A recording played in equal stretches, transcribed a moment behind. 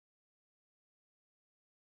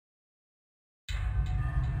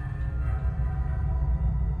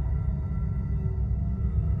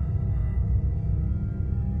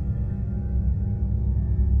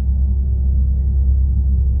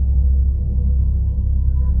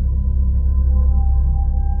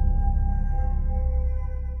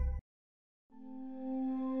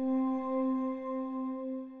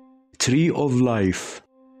Tree of Life.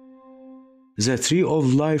 The Tree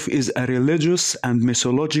of Life is a religious and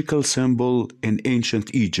mythological symbol in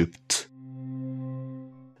ancient Egypt.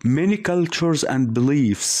 Many cultures and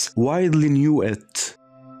beliefs widely knew it,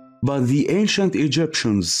 but the ancient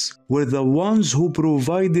Egyptians were the ones who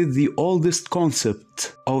provided the oldest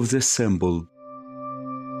concept of this symbol.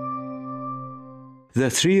 The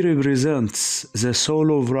tree represents the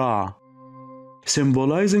soul of Ra,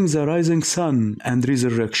 symbolizing the rising sun and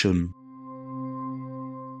resurrection.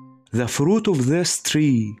 The fruit of this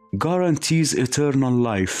tree guarantees eternal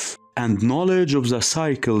life and knowledge of the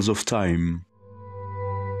cycles of time.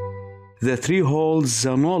 The tree holds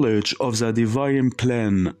the knowledge of the divine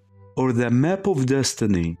plan, or the map of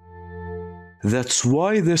destiny. That's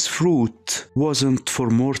why this fruit wasn't for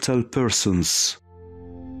mortal persons.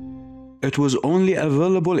 It was only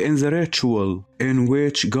available in the ritual in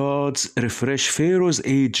which gods refresh Pharaoh's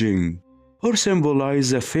aging, or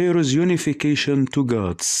symbolize the Pharaoh's unification to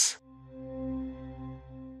gods.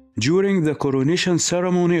 During the coronation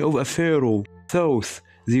ceremony of a Pharaoh, Thoth,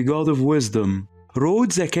 the god of wisdom,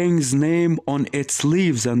 wrote the king's name on its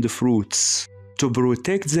leaves and fruits to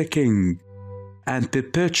protect the king and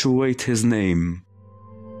perpetuate his name.